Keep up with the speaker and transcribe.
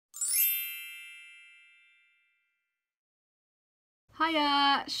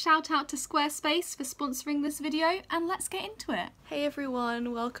Hiya! Shout out to Squarespace for sponsoring this video, and let's get into it. Hey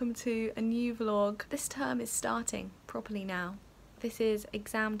everyone, welcome to a new vlog. This term is starting properly now. This is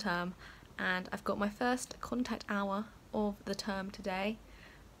exam term and I've got my first contact hour of the term today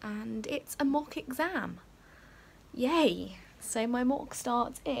and it's a mock exam. Yay! So my mock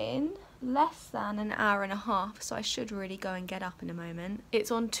starts in less than an hour and a half, so I should really go and get up in a moment. It's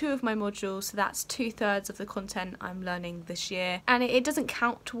on 2 of my modules, so that's 2/3 of the content I'm learning this year. And it doesn't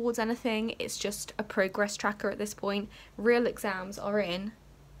count towards anything, it's just a progress tracker at this point. Real exams are in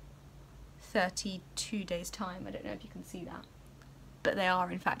 32 days time. I don't know if you can see that, but they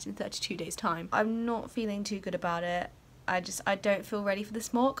are in fact in 32 days time. I'm not feeling too good about it. I don't feel ready for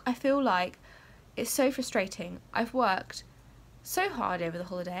this mock. I feel like it's so frustrating. I've worked so hard over the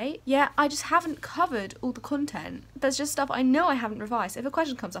holiday, yet I just haven't covered all the content. There's just stuff I know I haven't revised. If a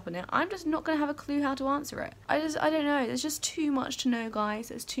question comes up on it, I'm just not going to have a clue how to answer it. I don't know, there's just too much to know, guys.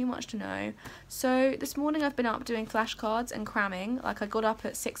 There's too much to know. So this morning I've been up doing flashcards and cramming. Like, I got up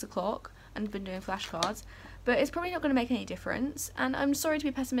at 6 o'clock and been doing flashcards, but it's probably not going to make any difference. And I'm sorry to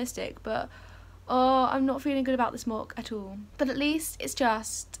be pessimistic, but I'm not feeling good about this mock at all. But at least it's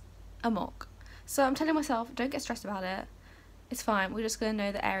just a mock. So I'm telling myself, don't get stressed about it. It's fine, we're just going to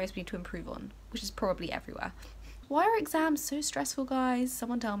know the areas we need to improve on, which is probably everywhere. Why are exams so stressful, guys?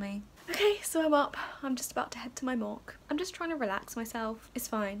 Someone tell me. Okay, so I'm up. I'm just about to head to my mock. I'm just trying to relax myself. It's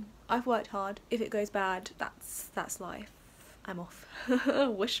fine. I've worked hard. If it goes bad, that's life. I'm off.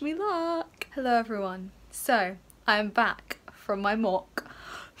 Wish me luck. Hello, everyone. So, I'm back from my mock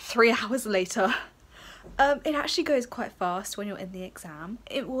 3 hours later. It actually goes quite fast when you're in the exam.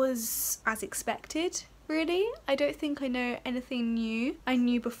 It was as expected. Really, I don't think I know anything new. I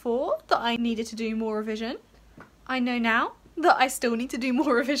knew before that I needed to do more revision. I know now that I still need to do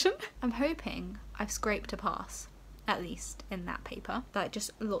more revision. I'm hoping I've scraped a pass, at least in that paper. Like,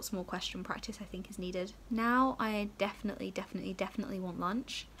 just lots more question practice I think is needed. Now I definitely want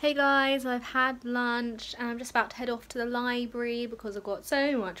lunch. Hey guys, I've had lunch and I'm just about to head off to the library because I've got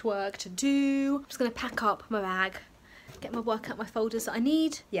so much work to do. I'm just gonna pack up my bag, get my work out, my folders that I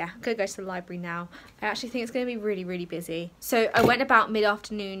need. Yeah, I'm gonna go to the library now. I actually think it's gonna be really busy. So I went about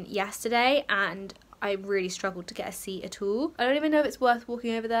mid-afternoon yesterday and I really struggled to get a seat at all. I don't even know if it's worth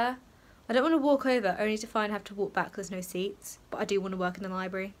walking over there. I don't want to walk over only to have to walk back because there's no seats, but I do want to work in the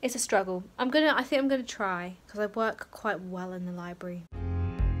library. It's a struggle. I think I'm gonna try because I work quite well in the library.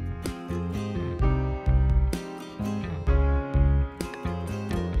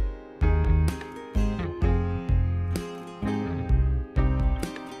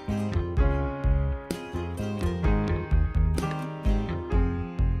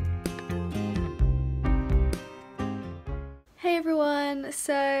 Hey everyone,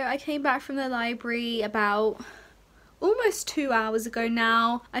 so I came back from the library about almost 2 hours ago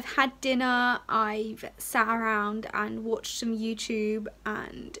now. I've had dinner, I've sat around and watched some YouTube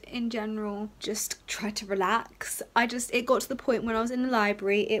and in general just tried to relax. It got to the point when I was in the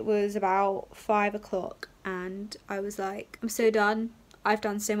library, it was about 5 o'clock and I was like, I'm so done. I've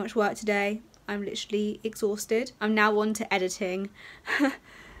done so much work today. I'm literally exhausted. I'm now on to editing.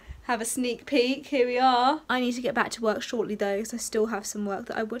 Have a sneak peek, here we are. I need to get back to work shortly though, because I still have some work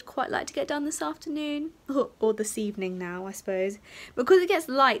that I would quite like to get done this afternoon. Or this evening now, I suppose. Because it gets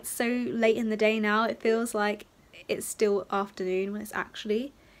light so late in the day now, it feels like it's still afternoon when it's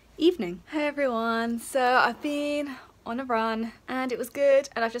actually evening. Hey everyone, so I've been on a run and it was good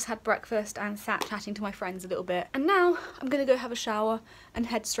and I've just had breakfast and sat chatting to my friends a little bit. And now I'm gonna go have a shower and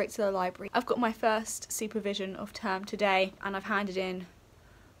head straight to the library. I've got my first supervision of term today and I've handed in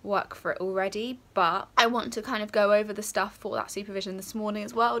work for it already, but I want to kind of go over the stuff for that supervision this morning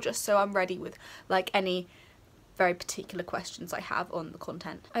as well, just so I'm ready with like any very particular questions I have on the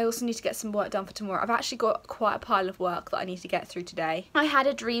content. I also need to get some work done for tomorrow. I've actually got quite a pile of work that I need to get through today. I had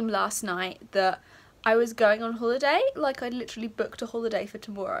a dream last night that I was going on holiday, like I literally booked a holiday for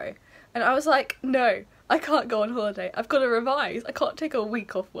tomorrow, and I was like, no, I can't go on holiday, I've got to revise, I can't take a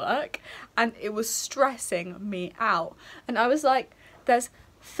week off work, and it was stressing me out. And I was like, there's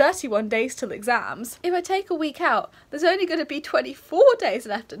 31 days till exams. If I take a week out, there's only going to be 24 days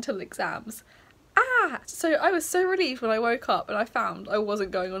left until exams. So I was so relieved when I woke up and I found I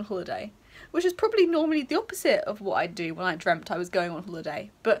wasn't going on holiday, which is probably normally the opposite of what I do when I dreamt I was going on holiday.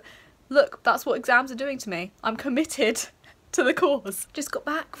 But look, that's what exams are doing to me. I'm committed to the cause. Just got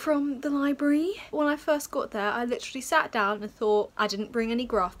back from the library. When I first got there, I literally sat down and thought I didn't bring any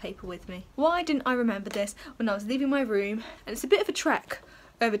graph paper with me. Why didn't I remember this when I was leaving my room? And it's a bit of a trek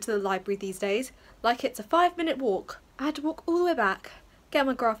over to the library these days. Like, it's a 5-minute walk. I had to walk all the way back, get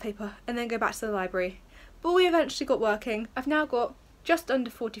my graph paper and then go back to the library. But we eventually got working. I've now got just under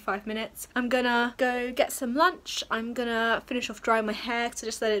 45 minutes. I'm gonna go get some lunch. I'm gonna finish off drying my hair because I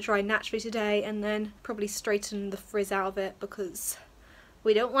just let it dry naturally today, and then probably straighten the frizz out of it because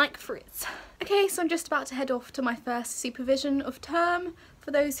we don't like frizz. Okay, so I'm just about to head off to my first supervision of term. For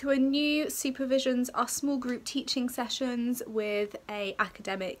those who are new, supervisions are small group teaching sessions with a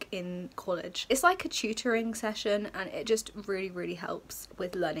academic in college. It's like a tutoring session, and it just really helps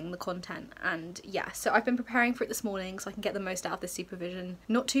with learning the content. And yeah, so I've been preparing for it this morning so I can get the most out of this supervision.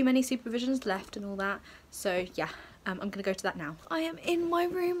 Not too many supervisions left and all that, so yeah. I'm gonna go to that now. I am in my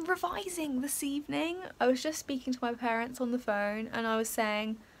room revising this evening. I was just speaking to my parents on the phone and I was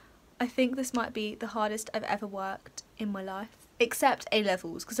saying, I think this might be the hardest I've ever worked in my life. Except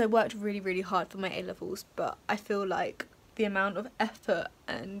A-levels, because I worked really hard for my A-levels, but I feel like the amount of effort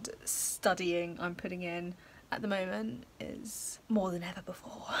and studying I'm putting in at the moment is more than ever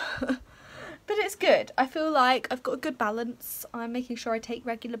before. But it's good. I feel like I've got a good balance. I'm making sure I take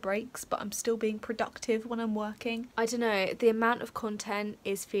regular breaks, but I'm still being productive when I'm working. I don't know, the amount of content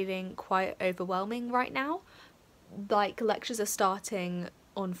is feeling quite overwhelming right now. Like, lectures are starting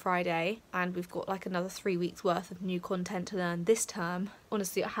on Friday and we've got like another 3 weeks worth of new content to learn this term.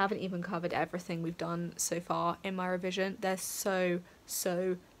 Honestly, I haven't even covered everything we've done so far in my revision. There's so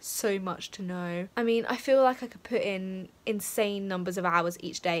much to know. I mean, I feel like I could put in insane numbers of hours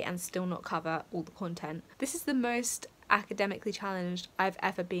each day and still not cover all the content. This is the most academically challenged I've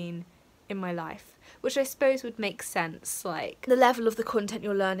ever been in my life, which I suppose would make sense. Like, the level of the content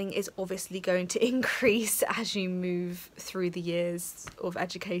you're learning is obviously going to increase as you move through the years of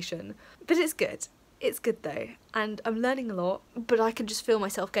education, but it's good. It's good though, and I'm learning a lot, but I can just feel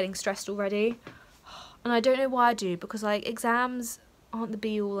myself getting stressed already, and I don't know why I do, because like, exams aren't the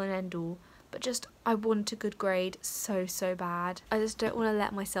be-all and end-all, but just I want a good grade so bad. I just don't want to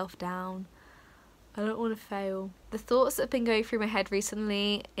let myself down. I don't want to fail. The thoughts that have been going through my head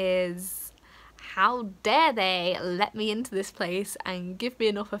recently is, how dare they let me into this place and give me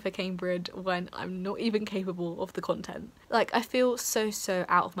an offer for Cambridge when I'm not even capable of the content. Like, I feel so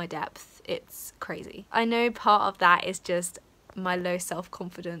out of my depth. It's crazy. I know part of that is just my low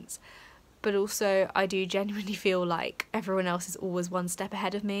self-confidence, but also I do genuinely feel like everyone else is always one step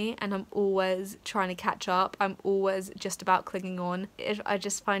ahead of me and I'm always trying to catch up. I'm always just about clinging on. I'm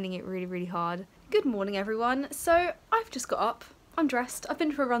just finding it really hard. Good morning everyone. So I've just got up. I'm dressed. I've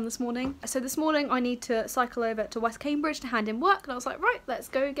been for a run this morning. So this morning I need to cycle over to West Cambridge to hand in work, and I was like, right, let's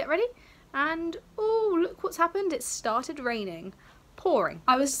go get ready. And oh, look what's happened. It started raining. Pouring.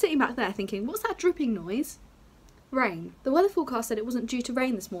 I was sitting back there thinking, what's that dripping noise? Rain. The weather forecast said it wasn't due to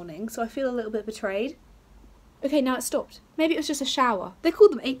rain this morning, so I feel a little bit betrayed. Okay, now it stopped. Maybe it was just a shower. They call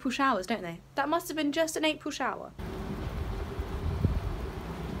them April showers, don't they? That must have been just an April shower.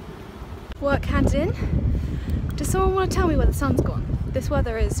 Work handed in. Does someone want to tell me where the sun's gone? This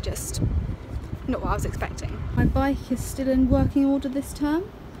weather is just not what I was expecting. My bike is still in working order this term,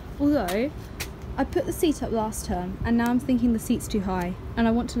 although I put the seat up last term and now I'm thinking the seat's too high and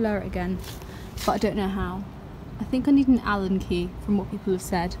I want to lower it again, but I don't know how. I think I need an Allen key from what people have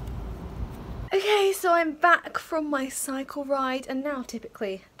said. Okay, so I'm back from my cycle ride and now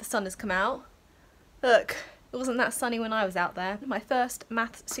typically the sun has come out. Look, it wasn't that sunny when I was out there. My first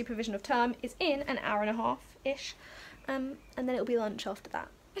maths supervision of term is in an hour and a half-ish, and then it'll be lunch after that.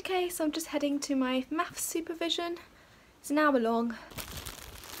 Okay, so I'm just heading to my maths supervision. It's an hour long.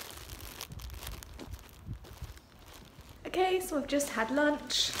 Okay, so I've just had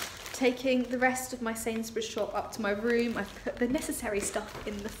lunch. Taking the rest of my Sainsbury's shop up to my room. I've put the necessary stuff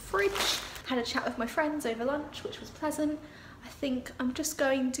in the fridge. Had a chat with my friends over lunch, which was pleasant. I think I'm just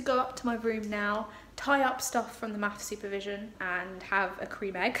going to go up to my room now, tie up stuff from the maths supervision and have a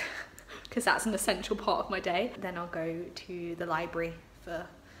cream egg, because that's an essential part of my day. Then I'll go to the library for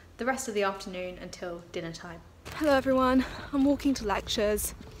the rest of the afternoon until dinner time. Hello everyone, I'm walking to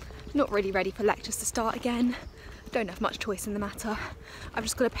lectures. Not really ready for lectures to start again. Don't have much choice in the matter. I've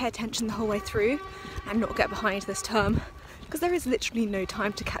just got to pay attention the whole way through and not get behind this term, because there is literally no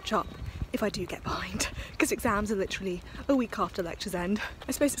time to catch up if I do get behind, because exams are literally a week after lectures end.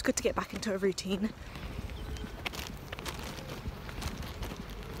 I suppose it's good to get back into a routine.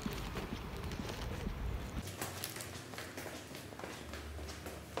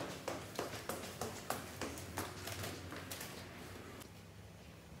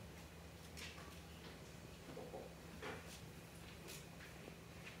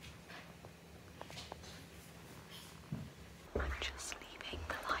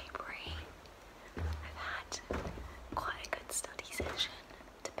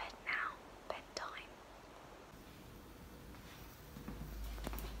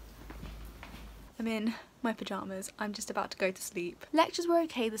 I'm in my pyjamas. I'm just about to go to sleep. Lectures were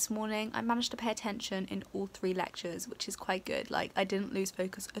okay this morning. I managed to pay attention in all 3 lectures, which is quite good. Like, I didn't lose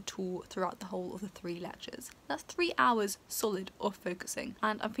focus at all throughout the whole of the 3 lectures. That's 3 hours solid of focusing,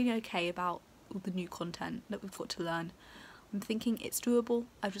 and I'm feeling okay about all the new content that we've got to learn. I'm thinking it's doable,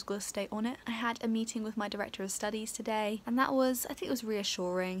 I've just got to stay on it. I had a meeting with my director of studies today, and that was, I think it was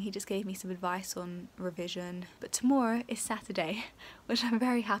reassuring. He just gave me some advice on revision. But tomorrow is Saturday, which I'm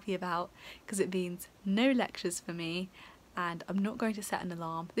very happy about because it means no lectures for me and I'm not going to set an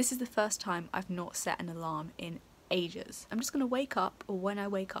alarm. This is the first time I've not set an alarm in ages. I'm just gonna wake up when I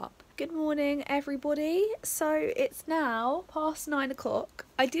wake up. Good morning, everybody. So it's now past 9 o'clock.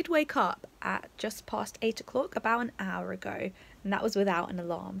 I did wake up at just past 8 o'clock about an hour ago, and that was without an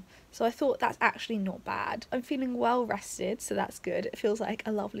alarm. So I thought that's actually not bad. I'm feeling well rested, so that's good. It feels like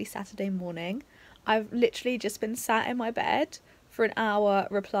a lovely Saturday morning. I've literally just been sat in my bed for an hour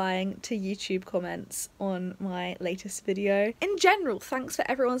replying to YouTube comments on my latest video. In general, thanks for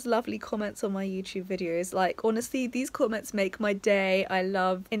everyone's lovely comments on my YouTube videos. Like, honestly, these comments make my day. I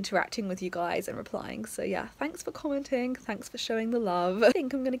love interacting with you guys and replying. So yeah, thanks for commenting. Thanks for showing the love. I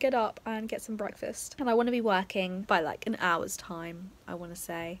think I'm gonna get up and get some breakfast. And I want to be working by like an hour's time, I want to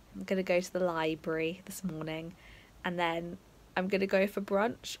say. I'm gonna go to the library this morning, and then I'm gonna go for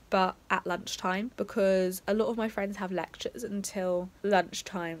brunch, but at lunchtime, because a lot of my friends have lectures until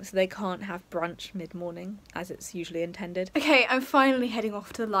lunchtime, so they can't have brunch mid-morning as it's usually intended. Okay, I'm finally heading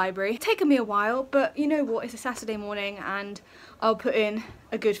off to the library. It's taken me a while, but you know what, it's a Saturday morning and I'll put in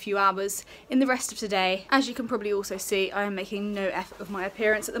a good few hours in the rest of today. As you can probably also see, I am making no effort of my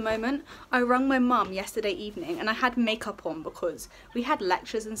appearance at the moment. I rang my mum yesterday evening and I had makeup on because we had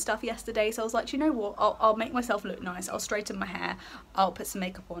lectures and stuff yesterday, so I was like, you know what, I'll make myself look nice, I'll straighten my hair, I'll put some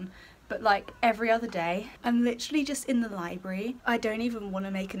makeup on. But like every other day, I'm literally just in the library. I don't even want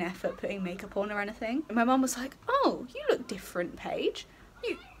to make an effort putting makeup on or anything. And my mum was like, oh, you look different, Paige.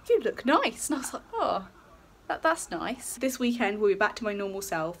 You look nice. And I was like, oh, that's nice. This weekend we'll be back to my normal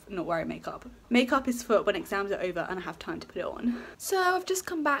self, not wearing makeup. Makeup is for when exams are over and I have time to put it on. So I've just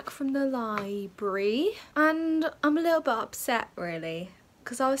come back from the library and I'm a little bit upset really,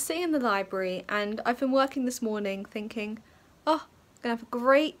 because I was sitting in the library and I've been working this morning thinking, oh, I'm gonna have a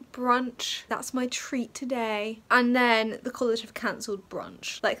great brunch. That's my treat today. And then the college have cancelled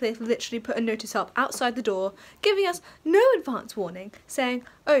brunch. Like, they've literally put a notice up outside the door, giving us no advance warning, saying,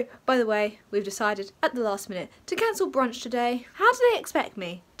 oh, by the way, we've decided at the last minute to cancel brunch today. How do they expect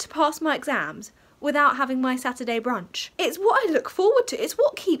me to pass my exams without having my Saturday brunch? It's what I look forward to. It's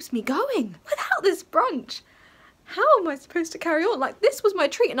what keeps me going. Without this brunch, how am I supposed to carry on? Like, this was my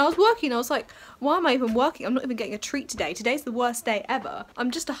treat and I was working. I was like, why am I even working? I'm not even getting a treat today. Today's the worst day ever.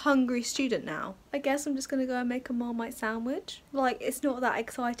 I'm just a hungry student now. I guess I'm just gonna go and make a Marmite sandwich. Like, it's not that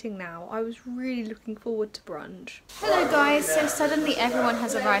exciting now. I was really looking forward to brunch. Hello guys, so suddenly everyone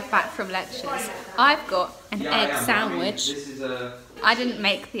has arrived back from lectures. I've got an egg sandwich. I didn't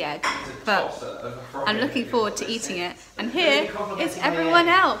make the egg, but I'm looking forward to eating it. And here is everyone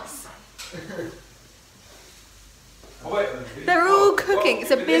else. They're all cooking. It's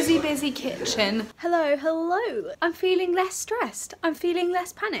a busy kitchen. Hello. I'm feeling less stressed. I'm feeling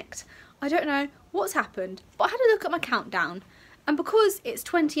less panicked. I don't know what's happened, but I had a look at my countdown, and because it's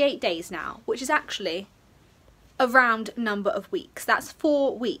 28 days now, which is actually a round number of weeks, that's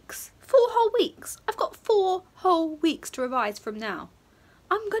 4 weeks. 4 whole weeks. I've got 4 whole weeks to revise from now.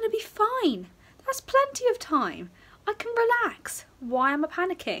 I'm gonna be fine. That's plenty of time. I can relax. Why am I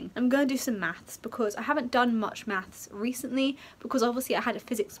panicking? I'm going to do some maths because I haven't done much maths recently, because obviously I had a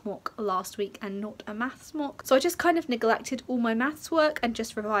physics mock last week and not a maths mock. So I just kind of neglected all my maths work and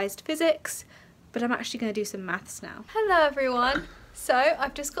just revised physics, but I'm actually going to do some maths now. Hello everyone. So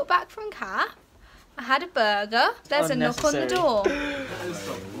I've just got back from CAF. I had a burger. There's a knock on the door.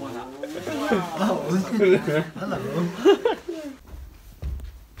 Hello.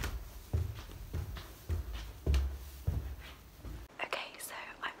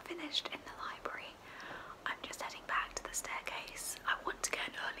 In the library. I'm just heading back to the staircase. I want to get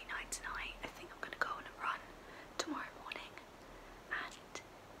an early night tonight. I think I'm going to go on a run tomorrow morning. And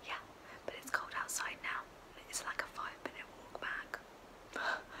yeah, but it's cold outside now. It's like a 5-minute walk back.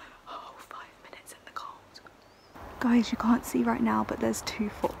 Oh, 5 minutes in the cold. Guys, you can't see right now, but there's 2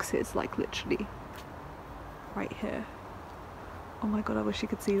 foxes, like literally right here. Oh my god, I wish you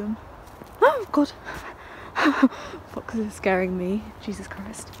could see them. Oh god. Foxes are scaring me. Jesus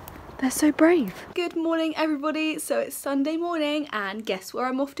Christ. They're so brave. Good morning everybody. So it's Sunday morning and guess where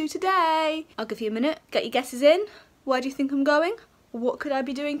I'm off to today? I'll give you a minute. Get your guesses in. Where do you think I'm going? What could I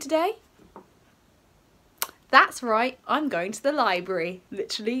be doing today? That's right, I'm going to the library.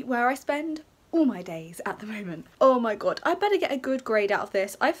 Literally where I spend all my days at the moment. Oh my god, I better get a good grade out of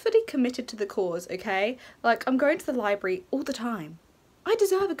this. I've fully committed to the cause, okay? Like, I'm going to the library all the time. I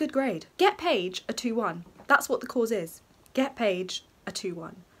deserve a good grade. Get Paige a 2-1. That's what the cause is. Get Paige a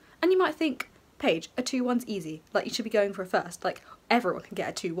 2-1. And you might think, Paige, a 2-1's easy. Like, you should be going for a first. Like, everyone can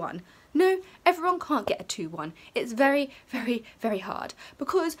get a 2-1. No, everyone can't get a 2-1. It's very, very, very hard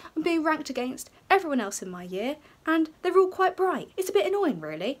because I'm being ranked against everyone else in my year and they're all quite bright. It's a bit annoying,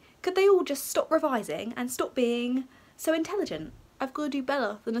 really. Could they all just stop revising and stop being so intelligent? I've got to do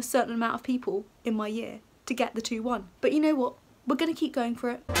better than a certain amount of people in my year to get the 2-1. But you know what? We're going to keep going for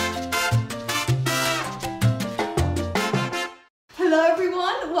it. Hello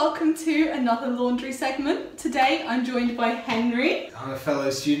everyone, welcome to another laundry segment. Today I'm joined by Henry. I'm a fellow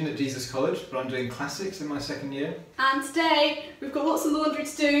student at Jesus College, but I'm doing classics in my second year. And today we've got lots of laundry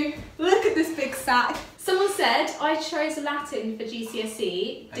to do. Look at this big sack. Someone said I chose Latin for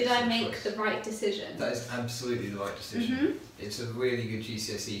GCSE. Did I make the right decision? That is absolutely the right decision. It's a really good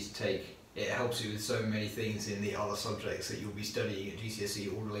GCSE to take. It helps you with so many things in the other subjects that you'll be studying at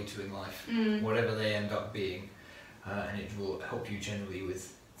GCSE or later in life, whatever they end up being. And it will help you generally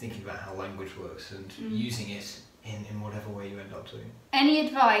with thinking about how language works and using it in whatever way you end up doing. Any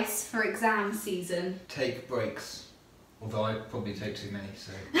advice for exam season? Take breaks, although I probably take too many,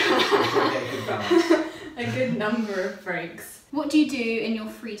 so I get a good balance. A good number of breaks. What do you do in your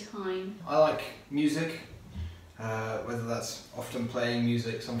free time? I like music, whether that's often playing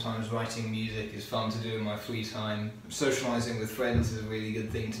music, sometimes writing music is fun to do in my free time. Socialising with friends is a really good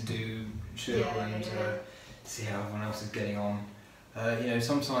thing to do, chill and see how everyone else is getting on. You know,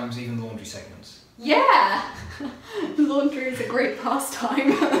 sometimes even laundry segments. Yeah! Laundry is a great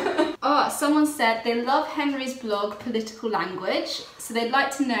pastime. Oh, someone said they love Henry's blog, Political Language, so they'd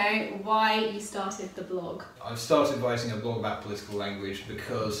like to know why you started the blog. I've started writing a blog about political language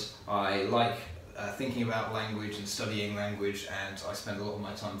because I like thinking about language and studying language, and I spend a lot of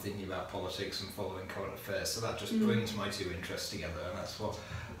my time thinking about politics and following current affairs, so that just brings my two interests together, and that's what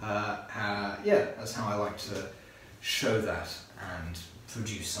that's how I like to show that and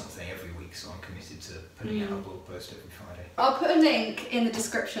produce something every week, so I'm committed to putting out a blog post every Friday. I'll put a link in the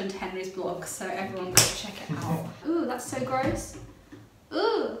description to Henry's blog so everyone go check it out. Ooh, that's so gross.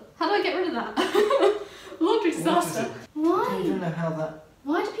 Ooh, how do I get rid of that? Laundry disaster. Why? I don't know how that...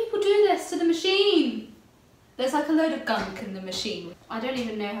 Why do people do this to the machine? There's like a load of gunk in the machine. I don't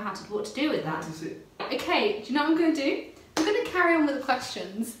even know what to do with that. What is it? Okay, do you know what I'm going to do? I'm going to carry on with the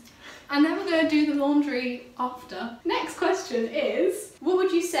questions and then we're going to do the laundry after. Next question is, what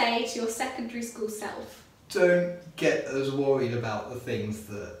would you say to your secondary school self? Don't get as worried about the things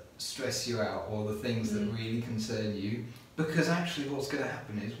that stress you out or the things that really concern you, because actually what's going to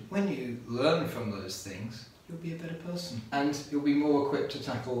happen is when you learn from those things, you'll be a better person and you'll be more equipped to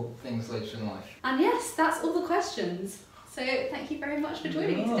tackle things later in life. And yes, that's all the questions. So thank you very much for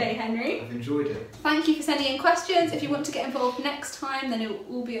joining me today, Henry. I've enjoyed it. Thank you for sending in questions. If you want to get involved next time, then it will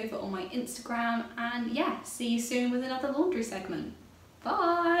all be over on my Instagram. And yeah, see you soon with another laundry segment.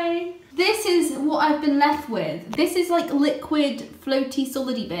 Bye! This is what I've been left with. This is like liquid, floaty,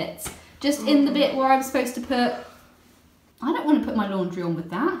 solidy bits. Just in the bit where I'm supposed to put... I don't want to put my laundry on with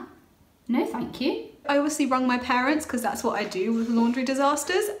that. No, thank you. I obviously rung my parents because that's what I do with laundry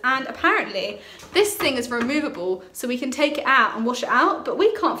disasters, and apparently this thing is removable so we can take it out and wash it out, but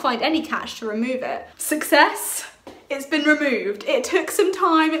we can't find any catch to remove it. Success! It's been removed. It took some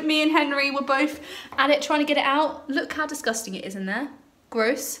time. Me and Henry were both at it trying to get it out. Look how disgusting it is in there.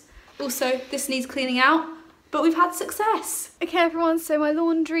 Gross. Also, this needs cleaning out, but we've had success. Okay everyone, so my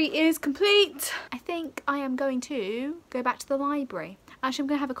laundry is complete. I think I am going to go back to the library. Actually, I'm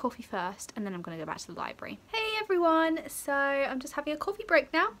going to have a coffee first and then I'm going to go back to the library. Hey everyone, so I'm just having a coffee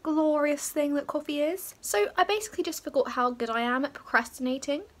break now. Glorious thing that coffee is. So I basically just forgot how good I am at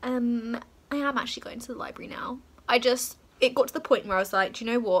procrastinating. I am actually going to the library now. It got to the point where I was like, do you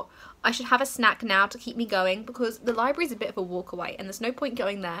know what? I should have a snack now to keep me going because the library is a bit of a walk away and there's no point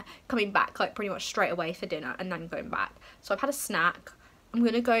going there, coming back like pretty much straight away for dinner and then going back. So I've had a snack. I'm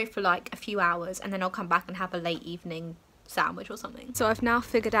going to go for like a few hours and then I'll come back and have a late evening sandwich or something. So I've now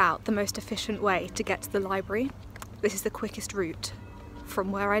figured out the most efficient way to get to the library. This is the quickest route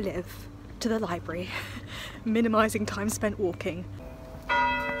from where I live to the library, minimising time spent walking.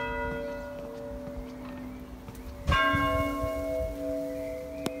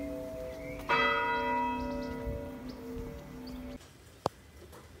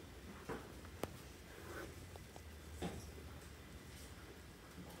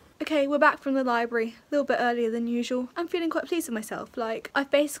 Okay, we're back from the library, a little bit earlier than usual. I'm feeling quite pleased with myself. Like, I've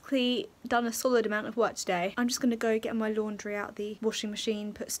basically done a solid amount of work today. I'm just gonna go get my laundry out the washing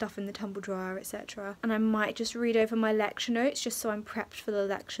machine, put stuff in the tumble dryer, etc. And I might just read over my lecture notes just so I'm prepped for the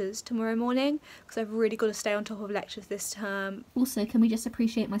lectures tomorrow morning, because I've really got to stay on top of lectures this term. Also, can we just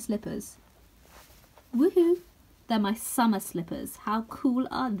appreciate my slippers? Woohoo! They're my summer slippers. How cool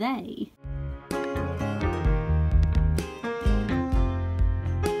are they?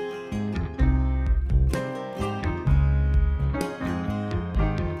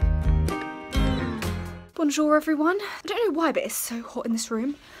 Bonjour everyone. I don't know why, but it's so hot in this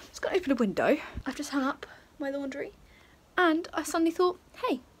room. I'm just gonna open a window. I've just hung up my laundry and I suddenly thought,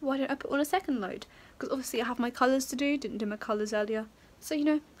 hey, why don't I put on a second load? Because obviously I have my colours to do, didn't do my colours earlier. So, you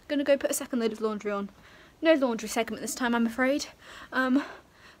know, I'm gonna go put a second load of laundry on. No laundry segment this time, I'm afraid.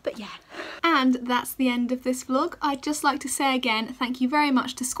 But yeah. And that's the end of this vlog. I'd just like to say again, thank you very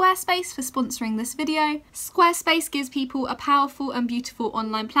much to Squarespace for sponsoring this video. Squarespace gives people a powerful and beautiful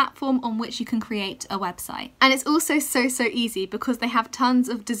online platform on which you can create a website. And it's also so easy because they have tons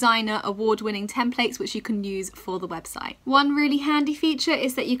of designer award-winning templates which you can use for the website. One really handy feature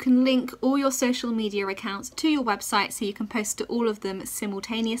is that you can link all your social media accounts to your website so you can post to all of them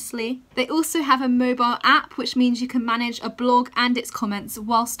simultaneously. They also have a mobile app which means you can manage a blog and its comments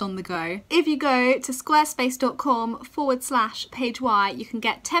whilst on the go. If you go to squarespace.com/PaigeY, you can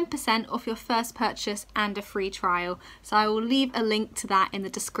get 10% off your first purchase and a free trial. So I will leave a link to that in the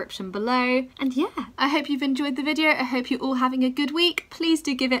description below. And yeah, I hope you've enjoyed the video. I hope you're all having a good week. Please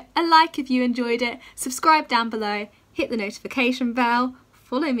do give it a like if you enjoyed it. Subscribe down below, hit the notification bell,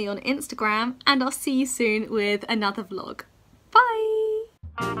 follow me on Instagram, and I'll see you soon with another vlog. Bye!